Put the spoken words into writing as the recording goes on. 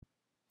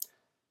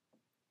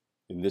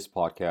In this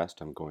podcast,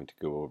 I'm going to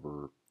go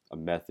over a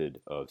method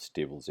of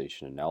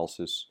stabilization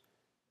analysis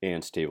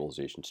and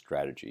stabilization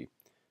strategy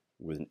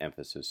with an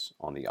emphasis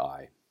on the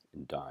I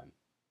in DIME.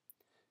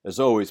 As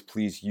always,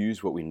 please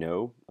use what we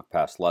know of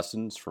past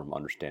lessons, from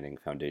understanding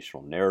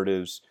foundational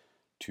narratives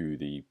to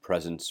the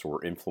presence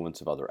or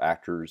influence of other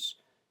actors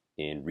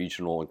in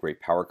regional and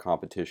great power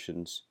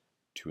competitions,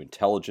 to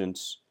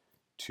intelligence,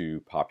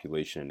 to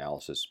population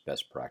analysis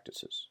best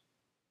practices.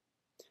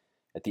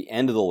 At the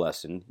end of the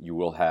lesson, you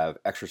will have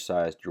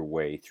exercised your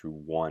way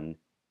through one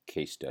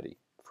case study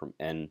from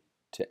end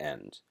to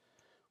end.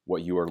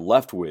 What you are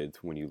left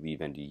with when you leave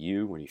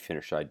NDU, when you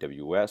finish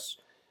IWS,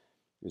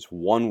 is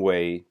one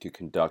way to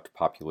conduct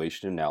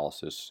population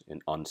analysis in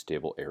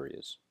unstable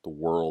areas the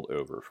world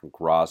over, from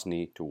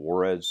Grozny to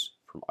Juarez,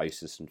 from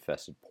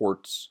ISIS-infested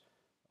ports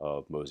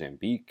of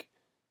Mozambique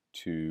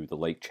to the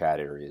Lake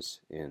Chad areas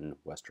in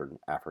Western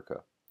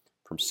Africa,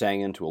 from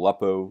Sangin to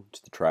Aleppo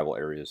to the tribal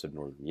areas of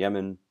northern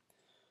Yemen,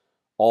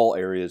 all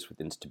areas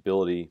with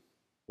instability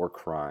or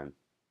crime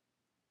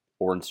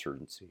or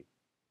insurgency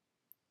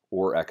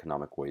or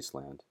economic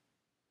wasteland,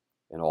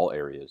 and all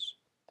areas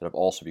that have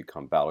also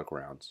become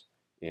battlegrounds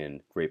in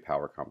great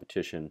power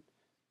competition,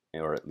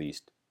 or at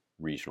least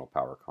regional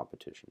power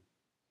competition.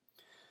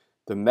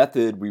 The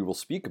method we will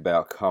speak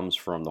about comes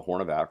from the Horn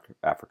of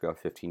Africa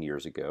 15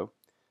 years ago,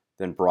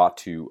 then brought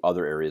to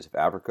other areas of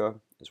Africa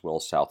as well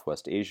as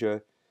Southwest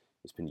Asia.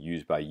 It's been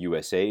used by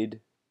USAID,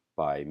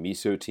 by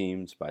MISO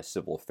teams, by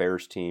civil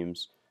affairs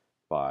teams,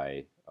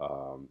 by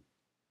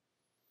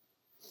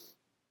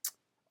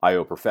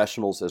IO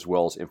professionals, as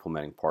well as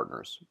implementing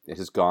partners. It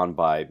has gone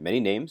by many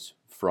names,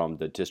 from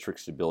the District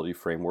Stability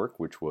Framework,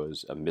 which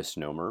was a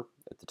misnomer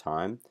at the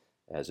time,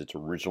 as its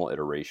original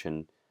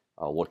iteration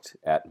looked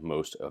at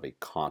most of a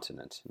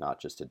continent,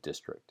 not just a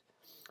district.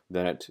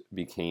 Then it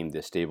became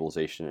the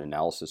Stabilization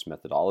Analysis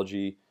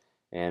Methodology,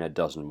 and a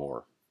dozen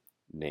more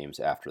names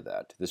after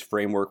that. This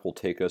framework will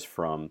take us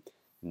from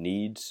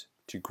needs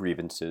to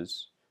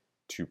grievances,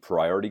 to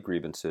priority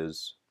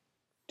grievances,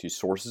 to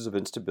sources of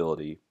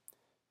instability,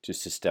 to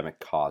systemic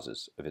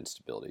causes of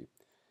instability.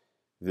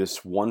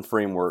 This one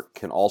framework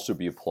can also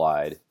be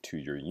applied to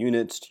your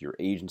units, to your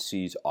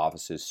agencies,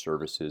 offices,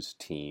 services,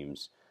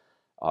 teams,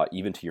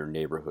 even to your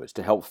neighborhoods,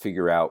 to help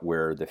figure out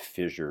where the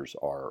fissures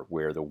are,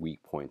 where the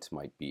weak points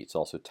might be. It's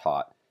also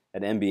taught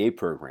at MBA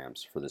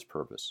programs for this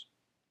purpose.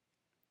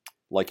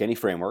 Like any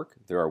framework,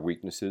 there are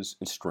weaknesses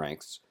and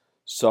strengths.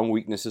 Some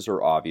weaknesses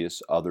are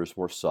obvious, others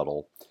more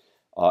subtle.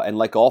 And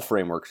like all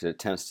frameworks, it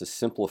tends to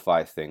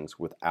simplify things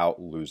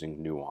without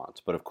losing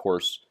nuance. But of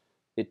course,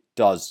 it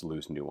does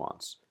lose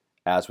nuance,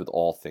 as with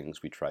all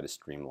things we try to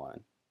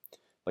streamline.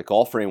 Like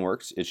all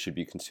frameworks, it should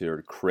be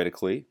considered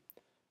critically,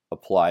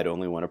 applied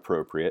only when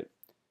appropriate,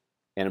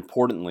 and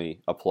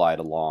importantly, applied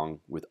along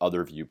with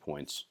other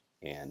viewpoints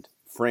and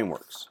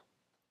frameworks.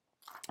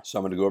 So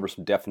I'm going to go over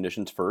some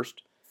definitions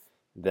first.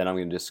 Then I'm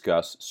going to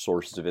discuss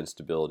sources of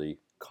instability,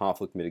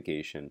 conflict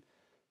mitigation,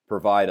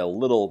 provide a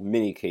little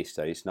mini case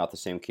study. It's not the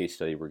same case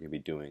study we're going to be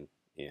doing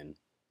in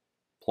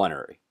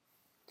plenary.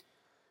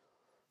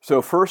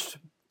 So first,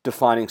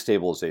 defining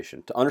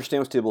stabilization. To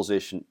understand what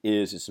stabilization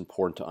is, it's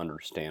important to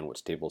understand what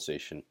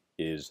stabilization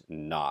is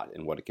not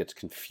and what it gets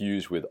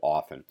confused with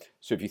often.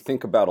 So if you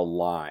think about a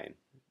line,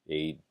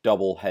 a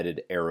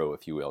double-headed arrow,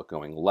 if you will,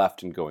 going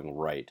left and going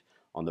right,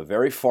 on the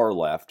very far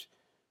left,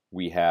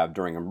 we have,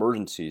 during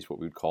emergencies, what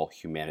we would call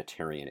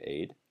humanitarian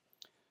aid.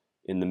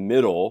 In the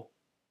middle,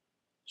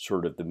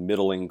 sort of the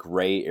middling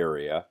gray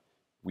area,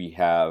 we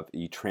have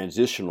a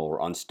transitional or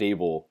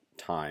unstable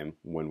time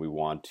when we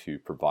want to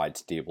provide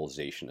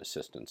stabilization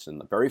assistance. In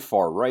the very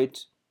far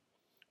right,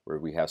 where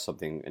we have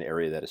something, an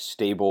area that is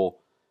stable,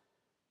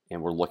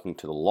 and we're looking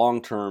to the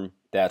long term,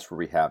 that's where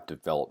we have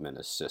development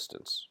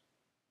assistance.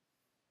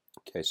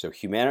 Okay, so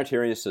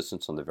humanitarian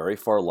assistance on the very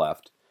far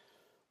left,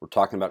 we're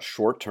talking about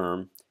short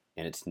term,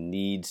 and it's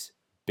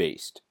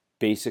needs-based.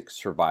 Basic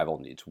survival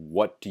needs.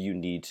 What do you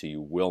need so you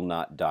will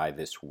not die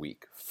this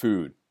week?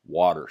 Food,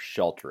 water,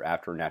 shelter,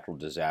 after a natural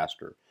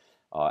disaster,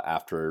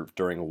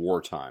 during a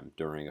wartime,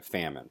 during a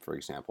famine, for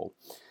example.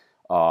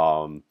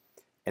 And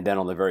then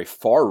on the very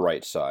far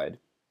right side,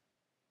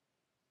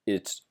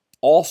 it's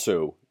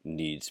also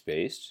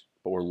needs-based,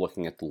 but we're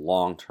looking at the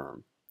long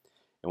term.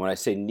 And when I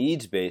say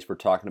needs-based, we're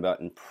talking about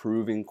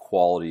improving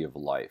quality of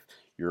life.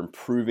 You're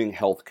improving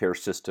healthcare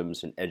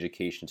systems and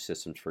education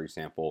systems, for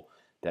example,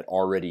 that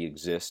already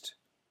exist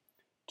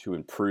to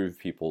improve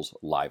people's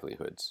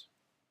livelihoods.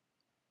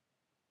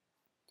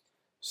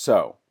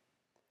 So,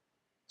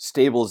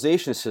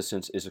 stabilization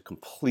assistance is a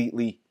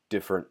completely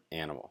different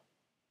animal.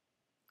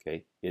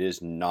 Okay? It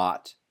is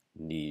not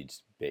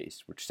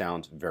needs-based, which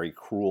sounds very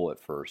cruel at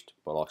first,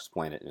 but I'll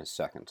explain it in a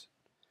second.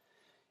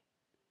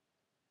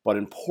 But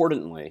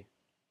importantly,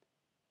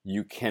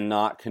 you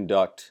cannot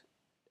conduct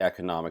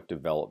economic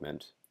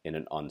development in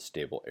an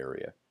unstable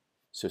area.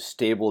 So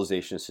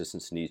stabilization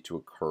assistance needs to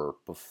occur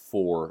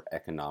before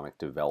economic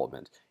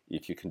development.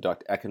 If you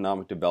conduct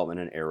economic development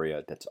in an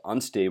area that's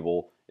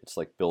unstable, it's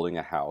like building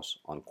a house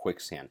on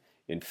quicksand.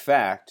 In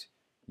fact,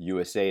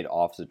 USAID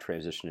Office of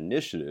Transition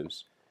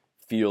Initiatives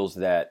feels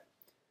that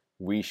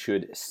we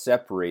should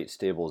separate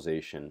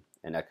stabilization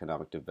and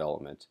economic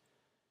development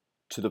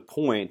to the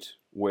point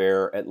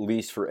where, at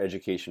least for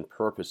education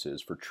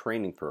purposes, for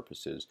training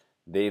purposes,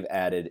 they've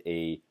added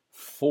a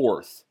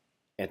fourth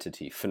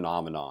entity,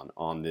 phenomenon,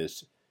 on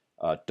this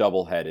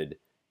double-headed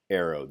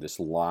arrow, this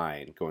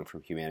line going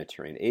from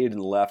humanitarian aid on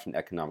the left and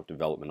economic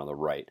development on the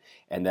right.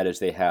 And that is,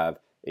 they have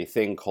a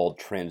thing called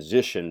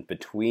transition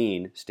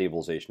between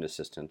stabilization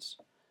assistance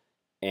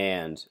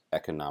and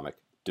economic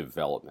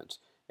development.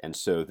 And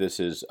so this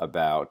is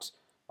about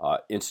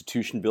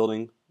institution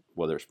building,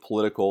 whether it's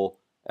political,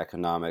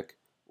 economic,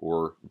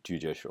 or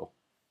judicial.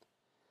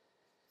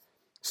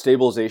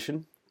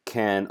 Stabilization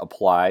can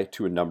apply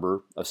to a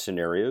number of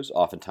scenarios.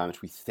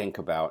 Oftentimes we think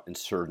about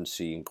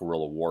insurgency and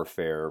guerrilla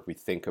warfare. We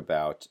think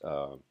about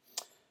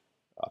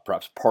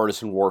perhaps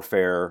partisan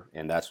warfare,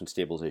 and that's when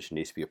stabilization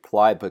needs to be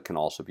applied, but can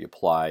also be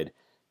applied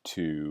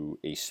to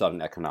a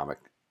sudden economic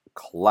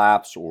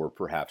collapse or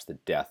perhaps the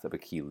death of a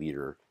key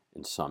leader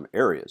in some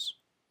areas.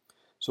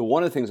 So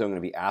one of the things I'm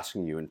going to be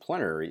asking you in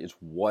plenary is,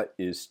 what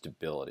is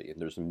stability? And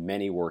there's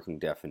many working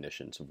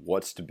definitions of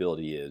what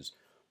stability is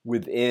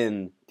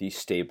within the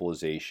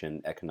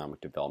stabilization, economic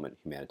development,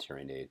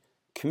 humanitarian aid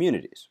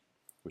communities,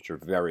 which are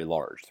very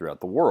large throughout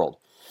the world.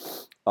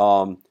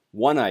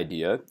 One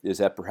idea is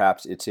that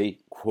perhaps it's a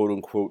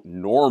quote-unquote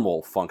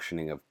normal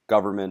functioning of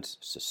government,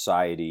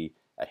 society,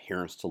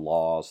 adherence to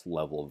laws,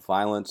 level of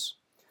violence.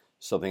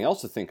 Something else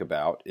to think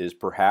about is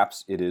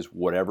perhaps it is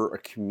whatever a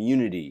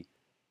community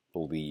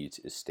believes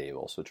is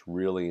stable. So it's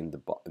really in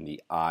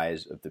the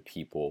eyes of the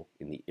people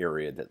in the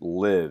area that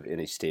live in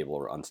a stable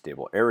or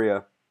unstable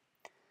area.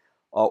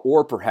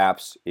 Or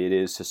perhaps it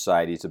is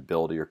society's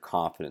ability or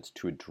confidence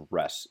to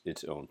address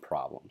its own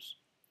problems.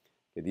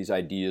 Okay, these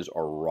ideas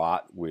are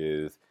wrought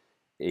with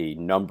a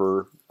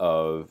number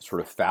of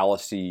sort of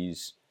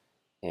fallacies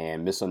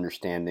and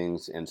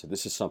misunderstandings. And so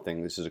this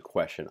is a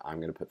question I'm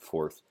going to put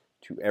forth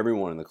to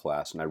everyone in the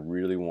class. And I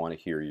really want to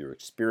hear your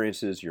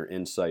experiences, your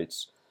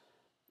insights.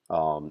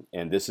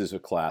 And this is a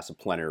class, a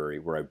plenary,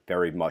 where I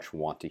very much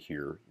want to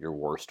hear your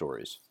war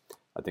stories.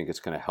 I think it's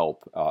going to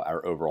help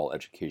our overall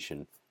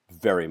education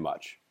very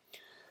much.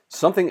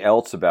 Something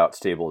else about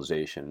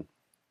stabilization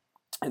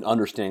and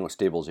understanding what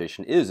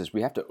stabilization is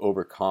we have to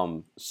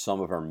overcome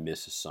some of our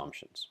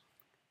misassumptions.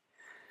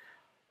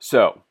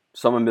 So,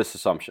 some of the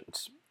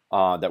misassumptions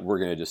that we're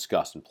going to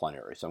discuss in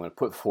plenary. So I'm going to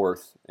put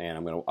forth,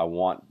 and I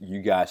want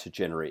you guys to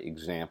generate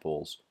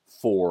examples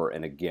for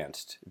and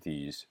against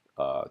these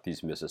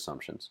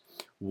misassumptions.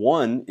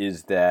 One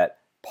is that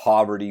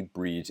poverty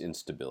breeds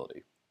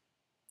instability.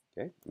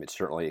 Okay, I mean,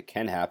 certainly it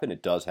can happen.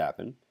 It does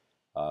happen.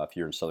 If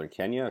you're in southern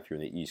Kenya, if you're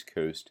in the east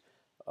coast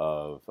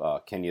of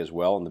Kenya as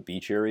well, in the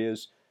beach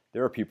areas,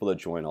 there are people that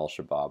join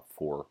Al-Shabaab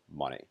for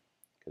money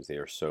because they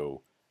are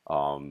so,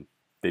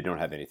 they don't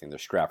have anything. They're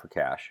strapped for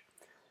cash.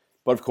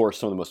 But of course,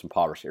 some of the most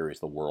impoverished areas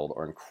of the world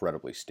are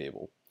incredibly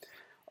stable.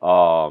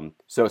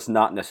 So it's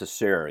not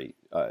necessary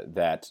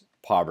that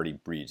poverty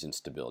breeds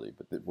instability,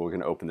 but we're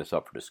going to open this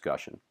up for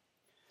discussion.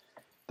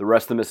 The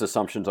rest of the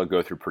misassumptions I'll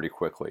go through pretty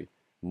quickly.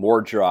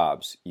 More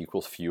jobs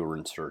equals fewer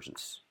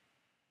insurgents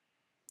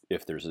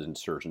if there's an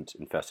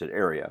insurgent-infested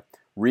area.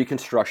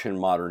 Reconstruction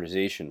and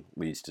modernization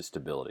leads to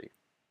stability.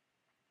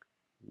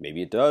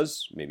 Maybe it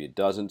does, maybe it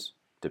doesn't.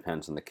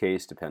 Depends on the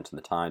case, depends on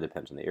the time,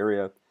 depends on the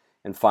area.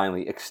 And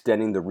finally,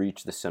 extending the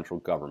reach of the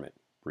central government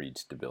breeds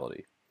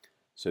stability.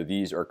 So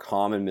these are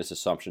common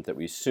misassumptions that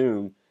we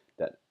assume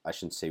that, I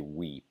shouldn't say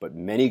we, but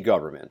many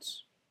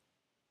governments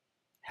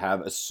have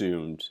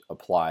assumed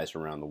applies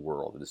around the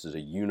world. This is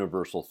a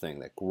universal thing,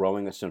 that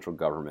growing a central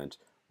government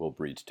will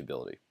breed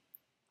stability.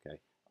 Okay?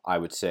 I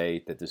would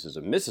say that this is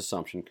a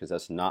misassumption because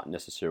that's not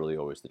necessarily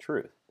always the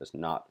truth. That's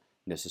not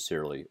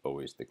necessarily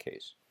always the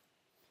case.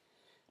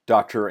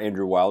 Dr.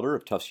 Andrew Wilder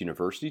of Tufts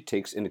University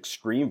takes an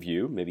extreme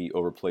view, maybe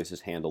overplays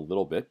his hand a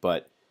little bit,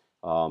 but,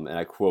 and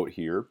I quote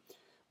here,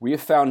 "We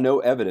have found no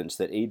evidence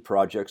that aid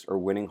projects are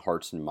winning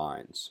hearts and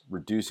minds,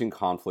 reducing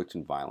conflict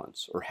and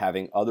violence, or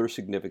having other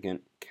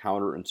significant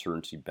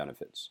counterinsurgency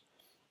benefits.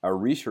 Our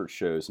research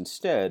shows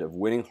instead of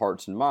winning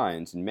hearts and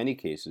minds, in many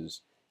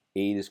cases,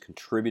 aid is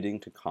contributing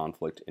to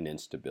conflict and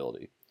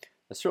instability."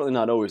 That's certainly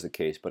not always the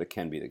case, but it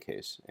can be the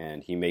case.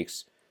 And he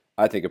makes,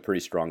 I think, a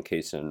pretty strong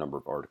case in a number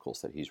of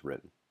articles that he's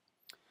written.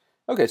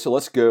 Okay, so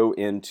let's go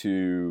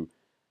into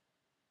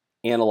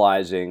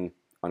analyzing,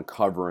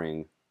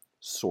 uncovering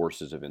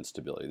sources of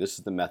instability. This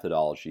is the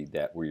methodology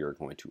that we are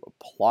going to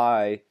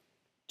apply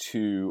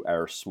to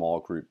our small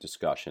group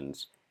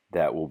discussions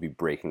that will be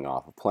breaking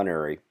off of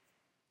plenary.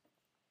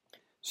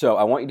 So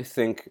I want you to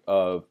think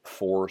of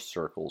 4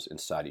 circles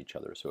inside each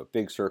other. So a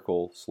big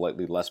circle,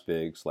 slightly less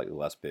big, slightly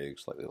less big,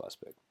 slightly less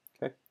big.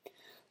 Okay.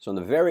 So in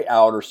the very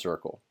outer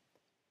circle,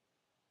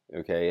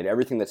 okay, and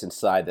everything that's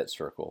inside that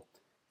circle,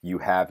 you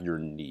have your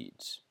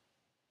needs.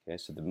 Okay,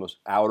 so the most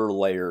outer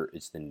layer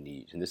is the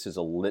needs, and this is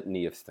a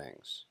litany of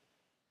things.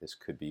 This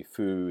could be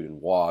food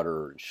and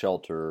water and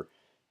shelter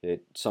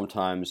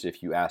Sometimes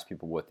if you ask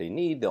people what they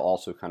need, they'll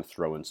also kind of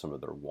throw in some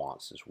of their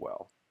wants as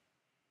well.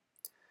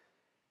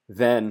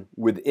 Then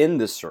within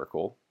this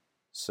circle,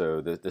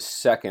 so the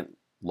second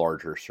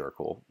larger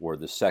circle, or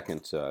the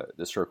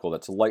circle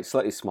that's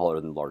slightly smaller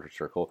than the larger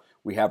circle,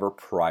 we have our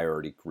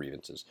priority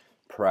grievances.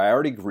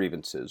 Priority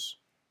grievances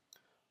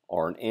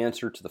are an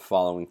answer to the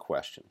following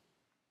question.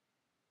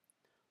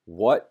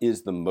 What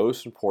is the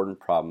most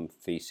important problem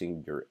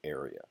facing your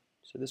area?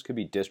 So this could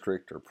be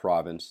district or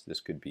province,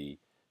 this could be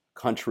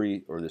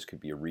country, or this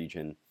could be a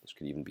region, this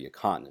could even be a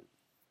continent.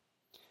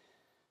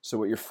 So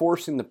what you're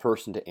forcing the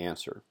person to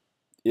answer,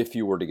 if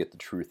you were to get the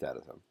truth out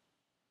of them,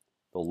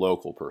 the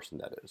local person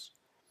that is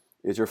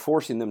you're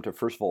forcing them to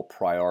first of all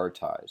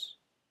prioritize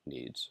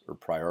needs or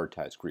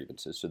prioritize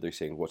grievances. So they're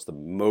saying what's the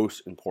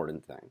most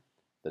important thing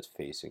that's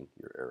facing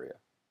your area.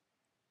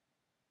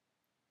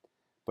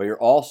 But you're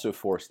also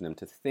forcing them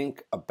to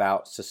think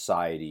about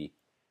society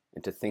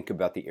and to think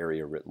about the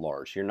area writ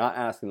large. You're not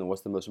asking them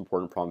what's the most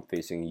important problem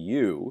facing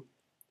you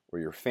or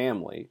your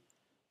family,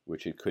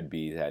 which it could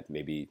be that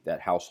maybe that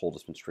household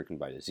has been stricken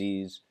by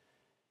disease.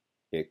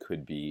 It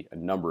could be a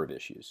number of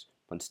issues.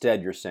 But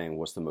instead, you're saying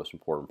what's the most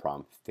important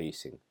problem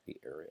facing the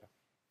area.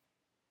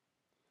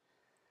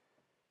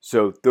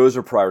 So those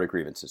are priority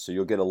grievances. So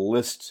you'll get a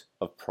list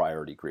of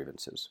priority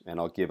grievances,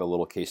 and I'll give a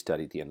little case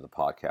study at the end of the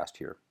podcast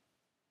here.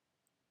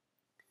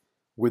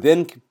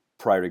 Within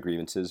priority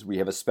grievances, we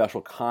have a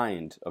special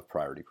kind of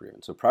priority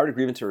grievance. So priority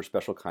grievances are a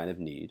special kind of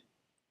need.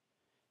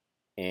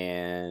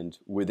 And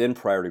within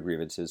priority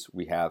grievances,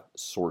 we have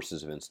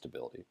sources of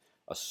instability.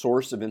 A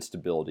source of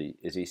instability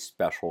is a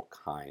special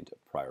kind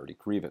of priority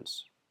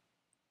grievance.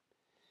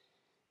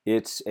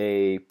 It's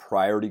a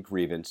priority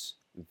grievance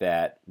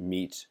that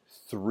meets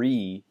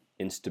 3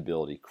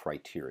 instability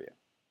criteria.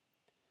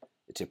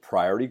 It's a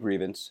priority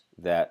grievance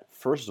that,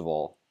 first of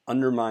all,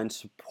 undermines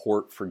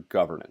support for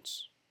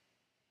governance.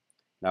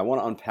 Now, I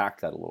want to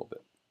unpack that a little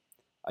bit.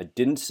 I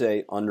didn't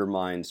say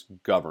undermines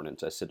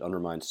governance. I said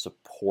undermines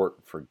support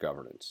for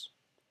governance.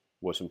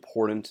 What's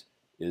important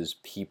is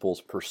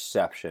people's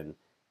perception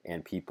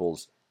and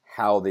people's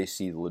how they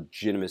see the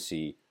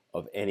legitimacy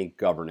of any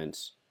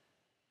governance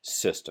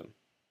system.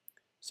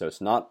 So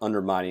it's not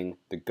undermining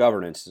the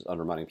governance, it's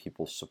undermining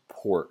people's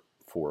support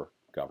for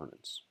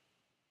governance.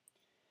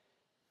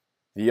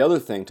 The other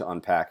thing to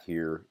unpack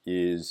here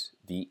is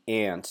the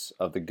ants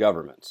of the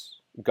governance.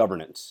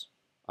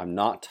 I'm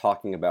not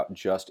talking about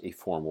just a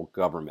formal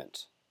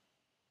government.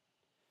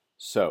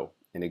 So,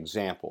 an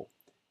example,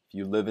 if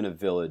you live in a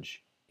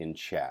village in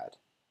Chad,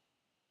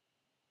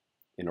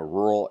 in a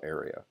rural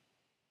area,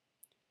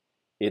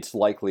 it's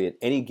likely at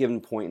any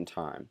given point in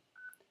time,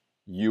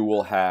 you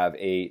will have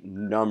a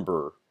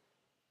number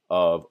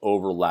of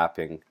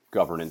overlapping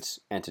governance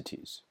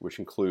entities, which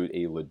include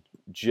a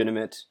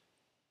legitimate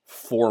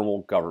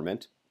formal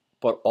government,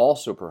 but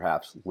also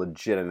perhaps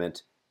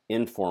legitimate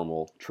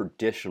informal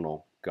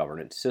traditional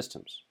governance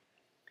systems.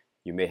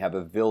 You may have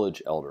a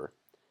village elder,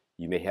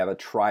 you may have a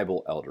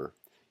tribal elder,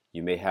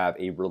 you may have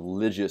a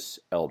religious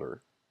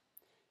elder.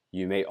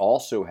 You may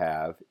also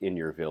have in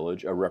your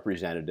village a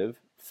representative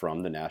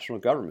from the national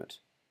government,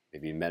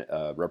 maybe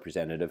a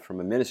representative from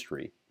a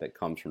ministry that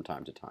comes from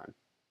time to time.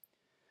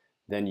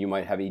 Then you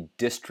might have a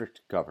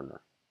district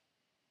governor.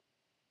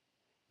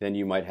 Then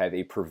you might have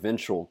a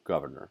provincial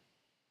governor.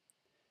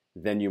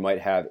 Then you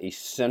might have a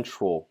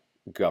central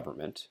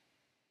government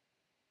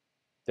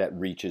that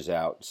reaches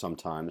out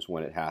sometimes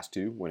when it has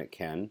to, when it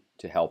can,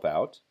 to help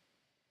out.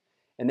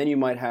 And then you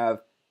might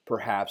have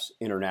perhaps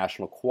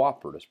international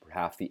cooperatives.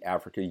 Perhaps the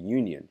Africa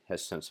Union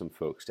has sent some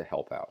folks to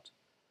help out.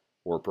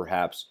 Or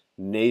perhaps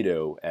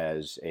NATO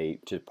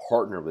to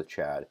partner with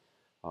Chad,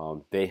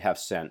 they have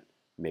sent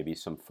maybe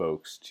some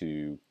folks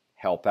to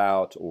help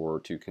out or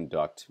to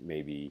conduct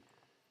maybe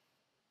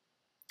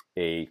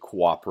a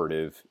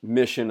cooperative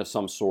mission of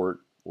some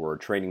sort or a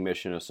training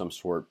mission of some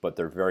sort, but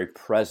their very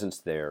presence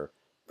there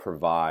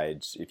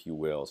provides, if you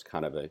will, is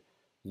kind of a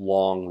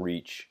long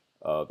reach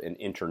of an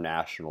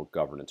international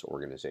governance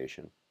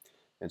organization.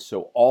 And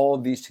so all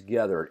of these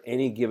together at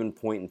any given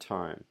point in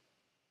time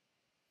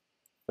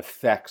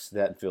affects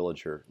that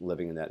villager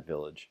living in that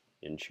village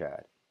in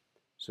Chad.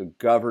 So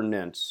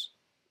governance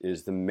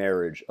is the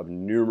marriage of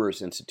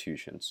numerous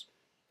institutions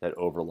that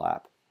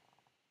overlap.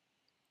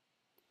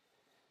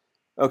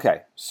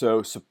 Okay,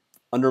 so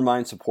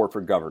undermine support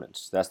for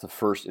governance. That's the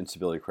first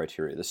instability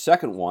criteria. The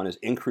second one is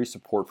increased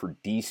support for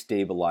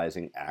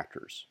destabilizing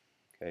actors.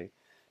 Okay,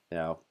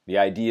 now the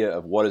idea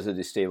of what is a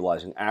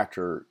destabilizing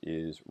actor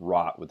is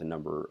wrought with a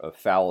number of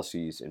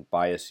fallacies and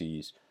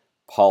biases,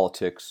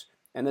 politics,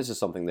 and this is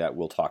something that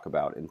we'll talk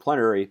about in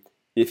plenary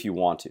if you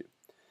want to.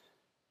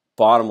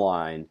 Bottom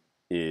line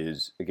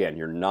is, again,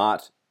 you're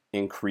not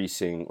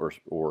increasing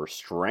or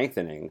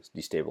strengthening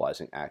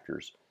destabilizing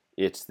actors.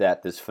 It's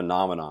that this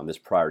phenomenon, this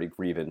priority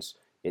grievance,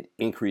 it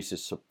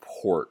increases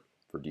support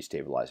for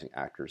destabilizing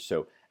actors.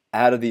 So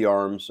out of the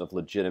arms of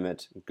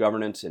legitimate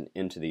governance and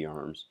into the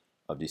arms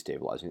of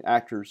destabilizing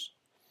actors.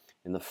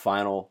 And the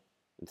final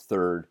and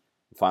third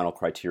and final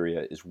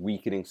criteria is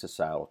weakening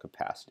societal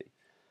capacity.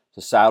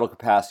 Societal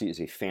capacity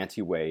is a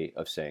fancy way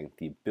of saying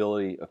the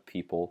ability of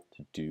people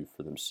to do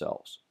for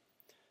themselves.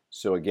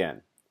 So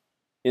again,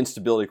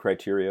 instability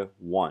criteria: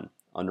 1,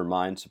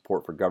 undermine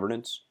support for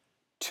governance;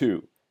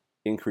 2,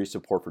 increase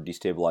support for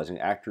destabilizing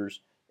actors;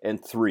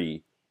 and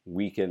 3,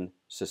 weaken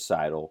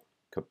societal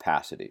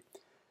capacity.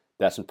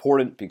 That's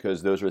important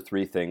because those are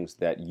 3 things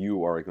that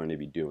you are going to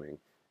be doing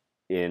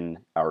in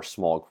our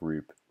small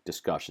group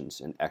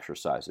discussions and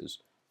exercises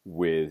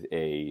with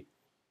a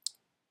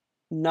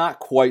not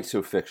quite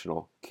so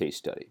fictional case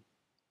study.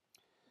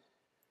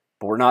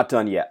 But we're not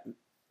done yet.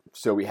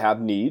 So we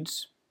have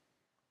needs,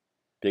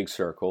 big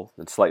circle,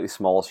 and slightly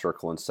smaller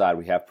circle. Inside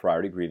we have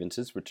priority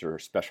grievances, which are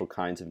special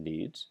kinds of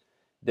needs.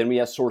 Then we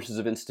have sources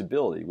of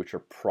instability, which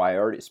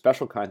are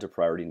special kinds of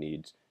priority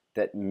needs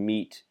that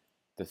meet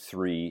the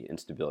 3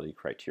 instability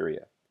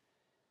criteria.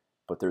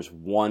 But there's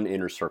one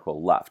inner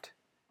circle left,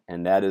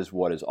 and that is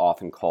what is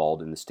often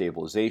called in the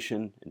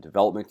stabilization and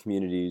development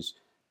communities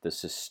the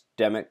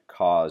systemic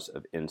cause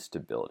of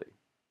instability.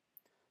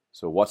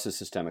 So what's the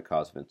systemic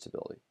cause of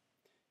instability?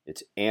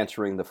 It's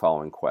answering the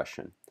following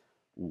question: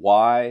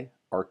 why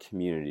are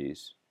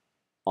communities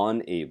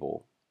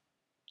unable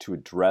to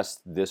address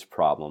this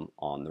problem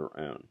on their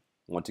own?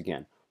 Once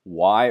again,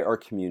 why are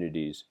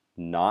communities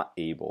not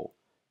able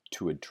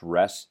to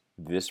address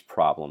this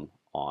problem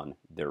on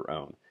their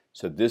own?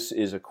 So this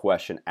is a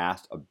question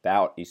asked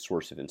about a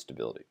source of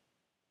instability.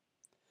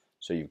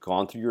 So you've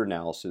gone through your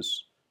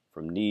analysis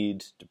from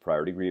needs to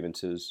priority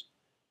grievances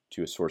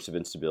to a source of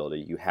instability.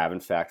 You have in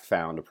fact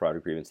found a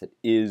priority grievance that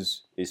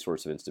is a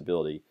source of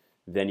instability.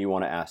 Then you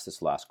want to ask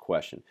this last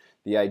question.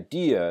 The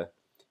idea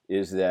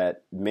is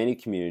that many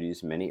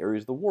communities, many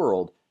areas of the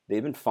world,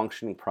 they've been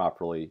functioning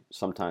properly,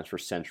 sometimes for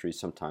centuries,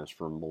 sometimes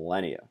for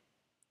millennia.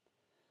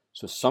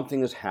 So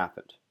something has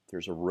happened.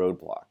 There's a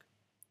roadblock.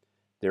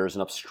 There is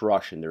an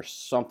obstruction. There's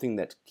something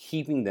that's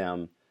keeping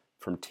them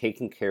from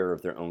taking care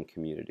of their own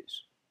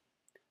communities.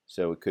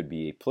 So it could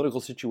be a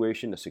political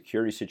situation, a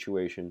security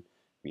situation, it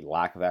could be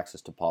lack of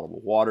access to potable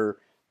water.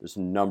 There's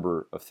a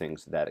number of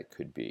things that it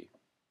could be.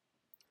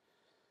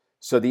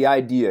 So the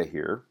idea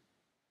here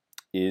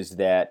is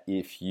that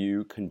if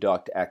you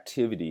conduct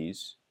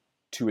activities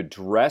to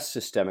address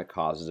systemic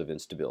causes of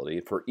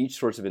instability, for each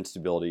source of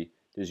instability,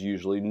 there's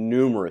usually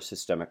numerous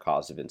systemic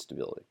causes of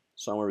instability,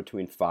 somewhere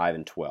between 5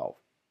 and 12.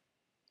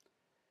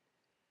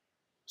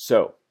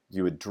 So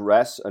you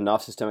address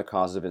enough systemic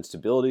causes of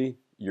instability,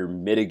 you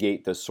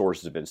mitigate the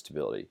sources of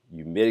instability.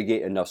 You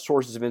mitigate enough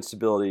sources of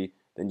instability,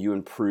 then you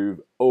improve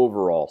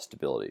overall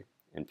stability,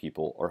 and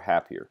people are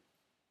happier.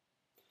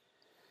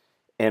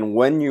 And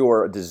when you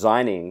are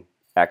designing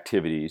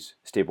activities,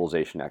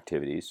 stabilization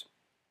activities,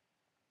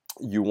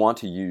 you want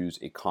to use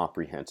a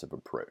comprehensive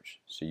approach.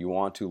 So you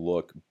want to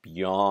look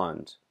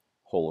beyond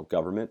whole of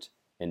government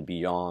and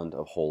beyond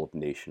a whole of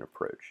nation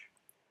approach.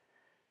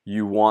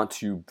 You want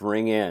to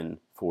bring in,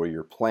 for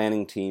your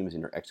planning teams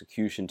and your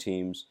execution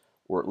teams,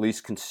 or at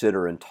least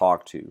consider and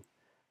talk to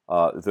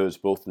those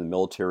both in the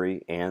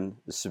military and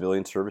the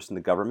civilian service in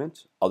the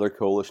government, other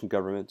coalition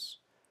governments,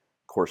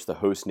 of course the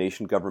host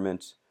nation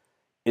government,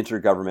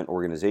 intergovernment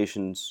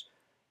organizations,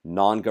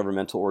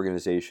 non-governmental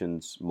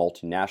organizations,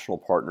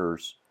 multinational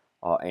partners,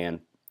 and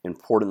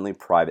importantly,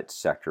 private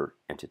sector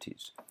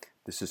entities.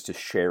 This is to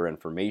share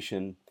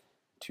information,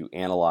 to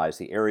analyze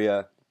the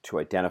area, to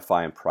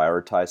identify and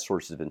prioritize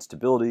sources of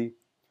instability,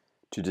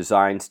 to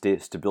design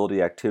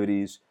stability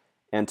activities,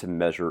 and to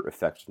measure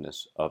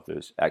effectiveness of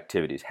those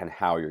activities and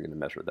how you're going to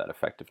measure that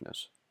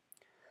effectiveness.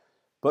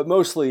 But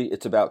mostly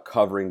it's about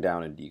covering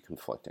down and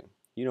deconflicting.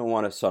 You don't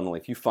want to suddenly,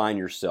 if you find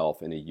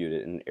yourself in a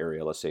unit in an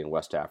area, let's say in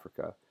West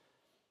Africa,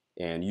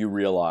 and you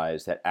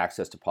realize that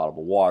access to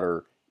potable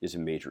water is a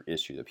major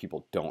issue, that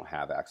people don't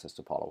have access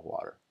to potable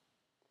water.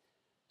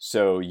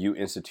 So you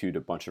institute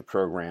a bunch of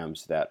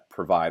programs that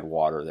provide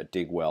water, that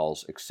dig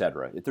wells,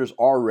 etc. If there's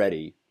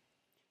already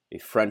a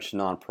French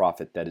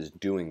nonprofit that is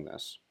doing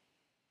this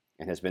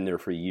and has been there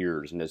for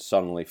years and has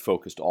suddenly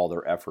focused all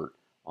their effort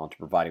onto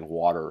providing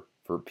water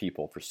for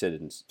people, for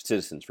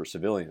citizens, for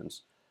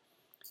civilians,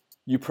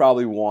 you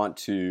probably want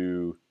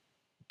to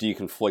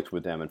deconflict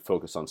with them and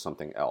focus on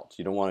something else.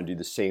 You don't want to do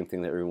the same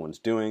thing that everyone's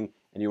doing,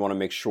 and you want to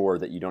make sure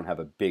that you don't have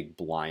a big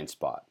blind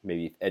spot.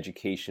 Maybe if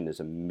education is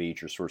a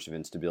major source of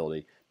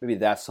instability, maybe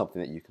that's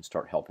something that you can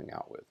start helping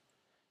out with.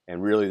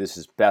 And really this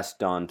is best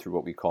done through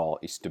what we call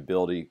a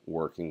stability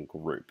working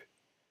group.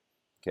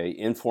 Okay,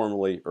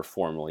 informally or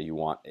formally, you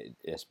want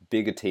as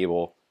big a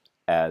table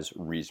as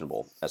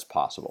reasonable as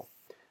possible.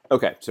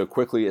 Okay, so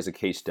quickly as a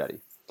case study.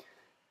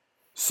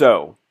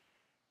 So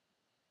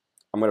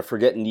I'm going to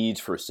forget needs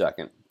for a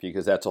second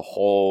because that's a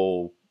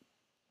whole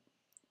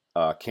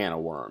can of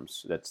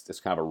worms. That's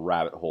kind of a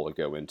rabbit hole to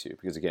go into.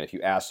 Because again, if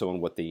you ask someone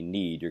what they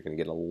need, you're going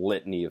to get a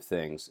litany of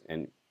things,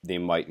 and they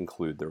might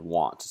include their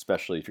wants.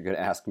 Especially if you're going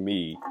to ask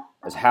me,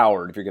 as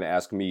Howard, if you're going to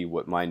ask me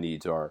what my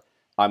needs are,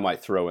 I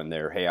might throw in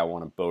there, hey, I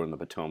want a boat in the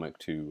Potomac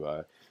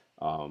to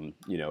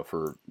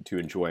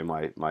enjoy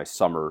my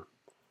summer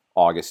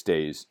August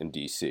days in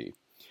D.C.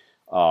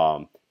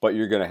 But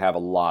you're going to have a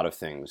lot of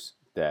things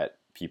that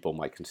people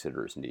might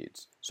consider as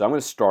needs. So I'm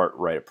going to start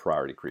right at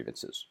priority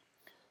grievances.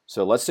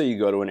 So let's say you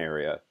go to an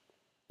area,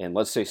 and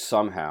let's say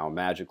somehow,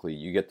 magically,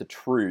 you get the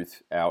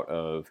truth out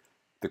of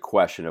the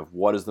question of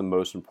what is the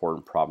most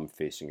important problem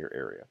facing your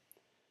area.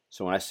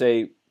 So when I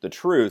say the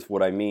truth,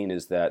 what I mean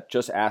is that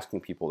just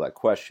asking people that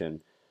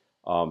question,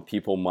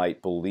 people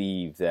might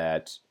believe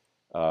that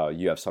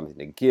you have something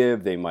to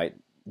give. They might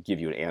give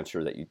you an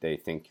answer that they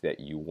think that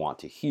you want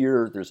to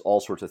hear. There's all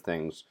sorts of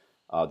things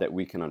that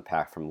we can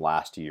unpack from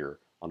last year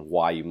on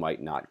why you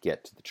might not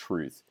get to the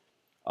truth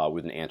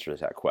with an answer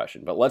to that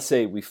question. But let's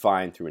say we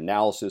find through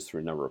analysis,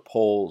 through a number of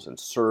polls and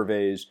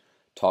surveys,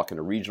 talking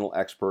to regional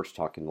experts,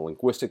 talking to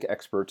linguistic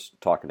experts,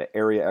 talking to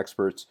area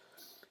experts,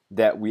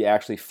 that we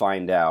actually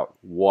find out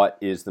what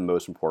is the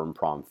most important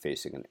problem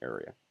facing an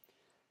area.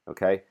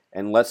 Okay?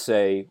 And let's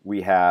say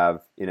we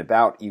have in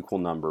about equal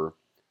number,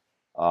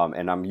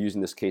 and I'm using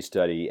this case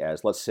study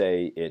as, let's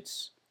say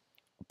it's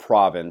a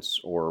province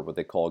or what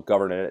they call a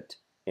governorate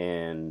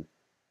in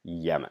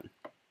Yemen.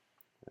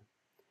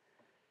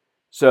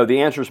 So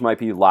the answers might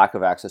be lack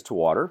of access to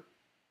water,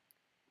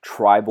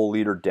 tribal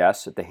leader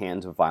deaths at the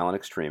hands of violent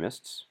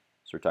extremists.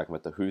 So we're talking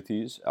about the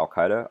Houthis,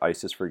 Al-Qaeda,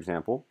 ISIS, for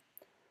example.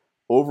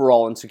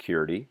 Overall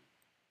insecurity,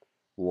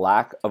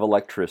 lack of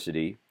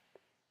electricity,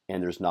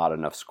 and there's not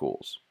enough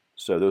schools.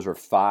 So those are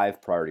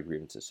 5 priority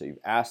grievances. So you've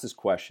asked this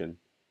question,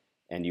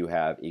 and you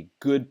have a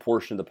good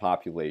portion of the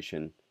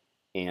population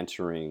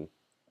answering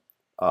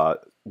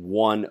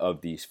one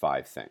of these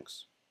 5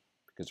 things.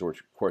 Because,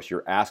 of course,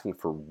 you're asking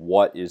for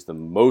what is the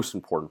most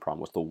important problem,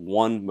 what's the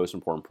one most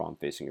important problem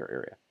facing your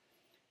area.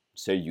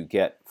 So you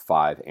get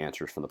 5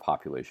 answers from the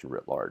population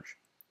writ large.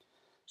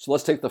 So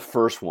let's take the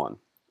first one,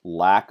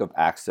 lack of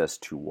access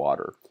to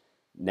water.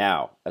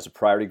 Now, as a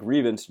priority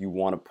grievance, you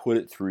want to put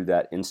it through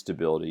that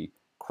instability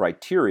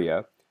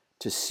criteria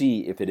to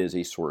see if it is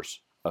a source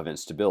of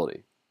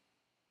instability.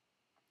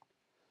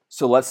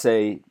 So let's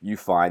say you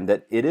find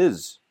that it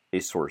is a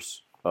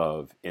source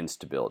of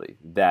instability,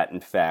 that in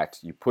fact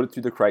you put it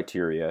through the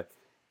criteria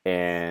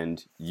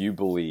and you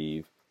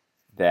believe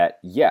that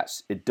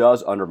yes, it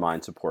does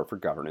undermine support for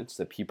governance,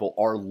 that people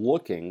are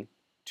looking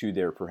to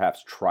their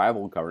perhaps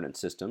tribal governance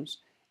systems,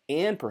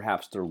 and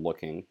perhaps they're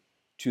looking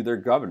to their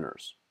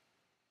governors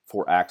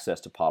for access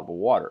to potable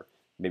water.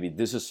 Maybe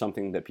this is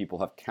something that people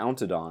have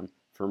counted on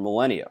for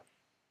millennia.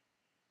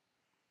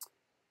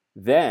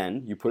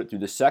 Then you put it through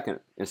the second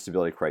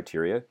instability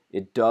criteria.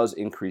 It does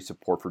increase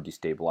support for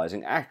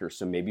destabilizing actors.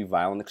 So maybe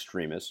violent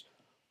extremists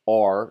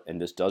are, and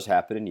this does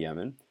happen in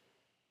Yemen,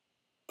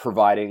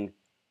 providing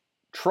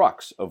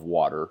trucks of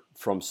water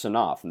from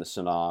Sana'a, from the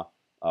Sana'a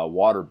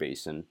water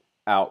basin,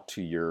 out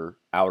to your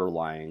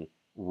outerlying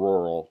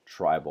rural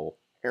tribal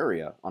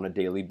area on a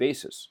daily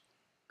basis.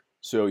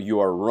 So you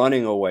are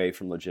running away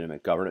from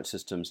legitimate governance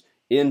systems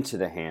into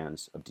the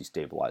hands of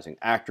destabilizing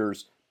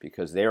actors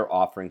because they are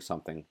offering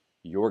something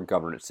your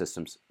governance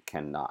systems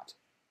cannot.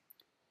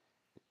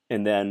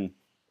 And then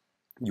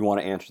you want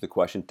to answer the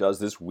question, does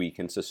this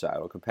weaken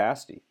societal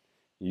capacity?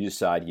 You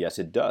decide, yes,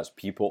 it does.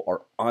 People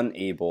are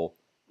unable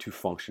to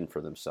function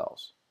for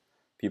themselves.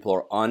 People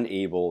are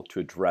unable to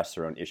address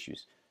their own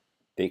issues.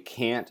 They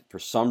can't, for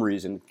some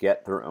reason,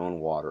 get their own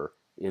water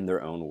in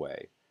their own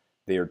way.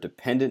 They are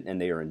dependent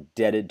and they are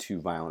indebted to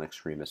violent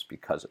extremists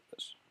because of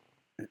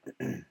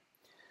this.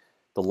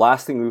 The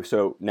last thing,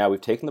 so now we've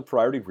taken the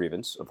priority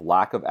grievance of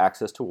lack of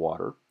access to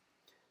water.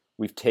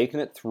 We've taken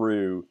it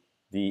through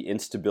the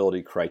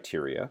instability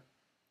criteria.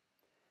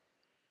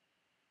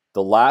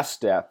 The last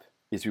step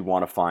is we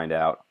want to find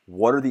out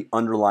what are the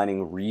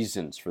underlying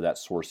reasons for that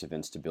source of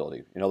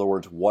instability. In other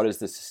words, what is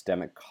the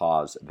systemic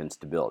cause of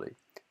instability?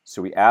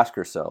 So we ask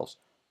ourselves,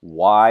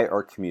 why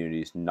are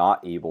communities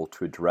not able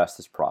to address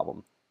this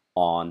problem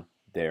on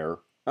their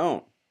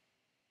own?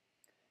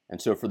 And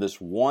so for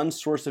this one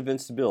source of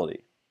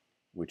instability,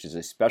 which is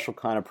a special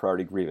kind of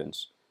priority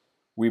grievance,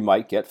 we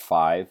might get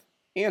 5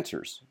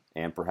 answers,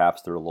 and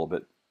perhaps they're a little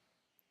bit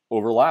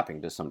overlapping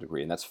to some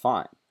degree, and that's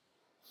fine.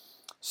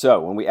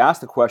 So when we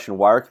ask the question,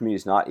 why are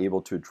communities not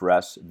able to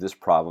address this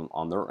problem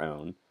on their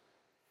own,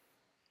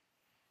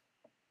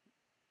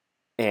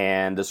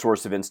 and the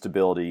source of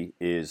instability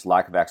is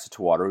lack of access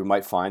to water, we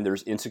might find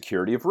there's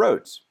insecurity of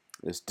roads.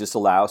 This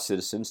disallows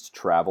citizens to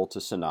travel to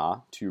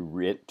Sana'a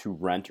to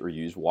rent or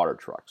use water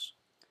trucks.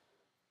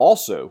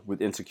 Also,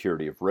 with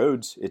insecurity of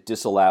roads, it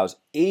disallows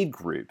aid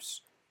groups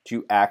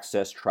to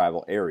access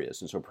tribal areas.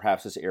 And so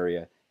perhaps this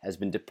area has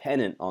been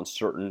dependent on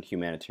certain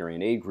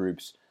humanitarian aid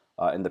groups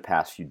in the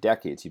past few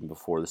decades, even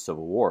before the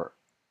Civil War,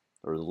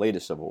 or the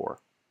latest Civil War.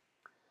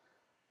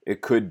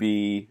 It could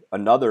be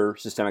another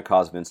systemic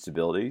cause of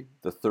instability,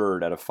 the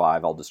third out of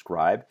 5 I'll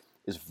describe,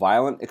 is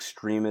violent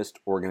extremist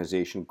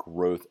organization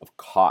growth of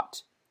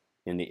khat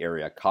in the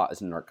area. Khat is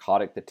a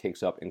narcotic that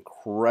takes up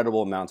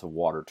incredible amounts of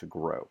water to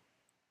grow.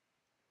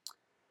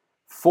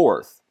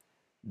 Fourth,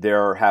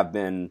 there have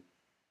been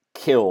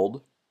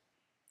killed,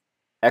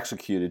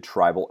 executed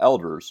tribal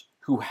elders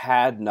who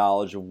had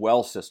knowledge of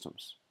well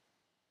systems.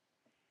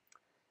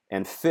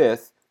 And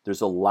fifth,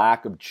 there's a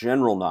lack of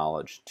general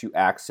knowledge to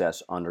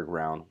access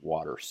underground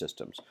water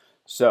systems.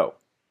 So,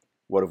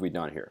 what have we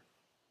done here?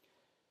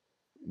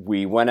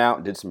 We went out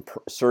and did some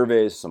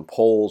surveys, some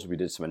polls, we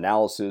did some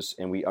analysis,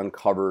 and we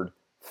uncovered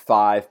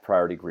 5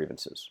 priority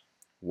grievances.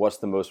 What's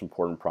the most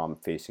important problem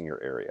facing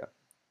your area?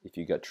 If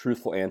you got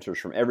truthful answers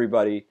from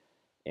everybody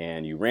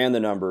and you ran the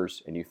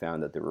numbers and you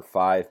found that there were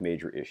 5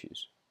 major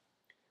issues.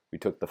 We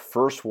took the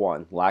first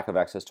one, lack of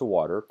access to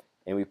water,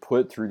 and we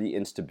put it through the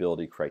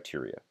instability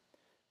criteria.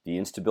 The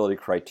instability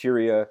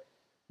criteria,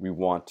 we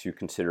want to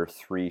consider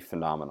 3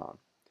 phenomena.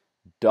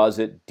 Does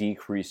it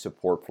decrease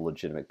support for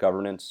legitimate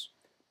governance?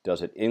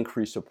 Does it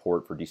increase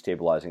support for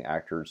destabilizing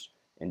actors?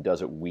 And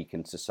does it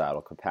weaken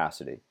societal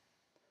capacity?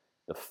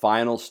 The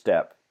final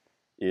step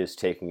is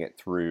taking it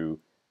through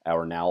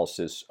our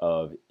analysis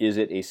of, is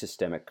it a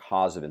systemic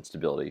cause of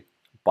instability,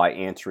 by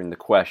answering the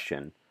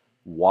question,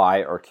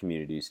 why are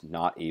communities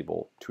not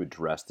able to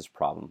address this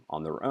problem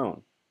on their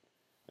own?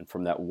 And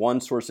from that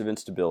one source of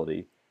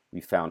instability,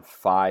 we found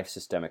 5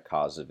 systemic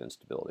causes of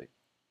instability.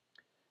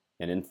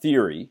 And in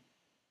theory,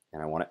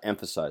 and I want to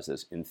emphasize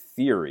this, in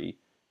theory,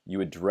 you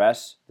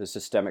address the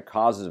systemic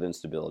causes of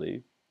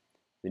instability,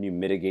 then you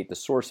mitigate the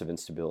source of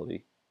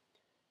instability.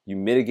 You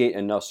mitigate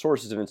enough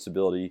sources of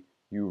instability,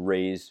 you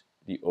raise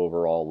the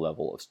overall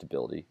level of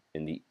stability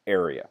in the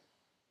area.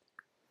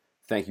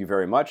 Thank you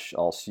very much.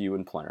 I'll see you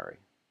in plenary.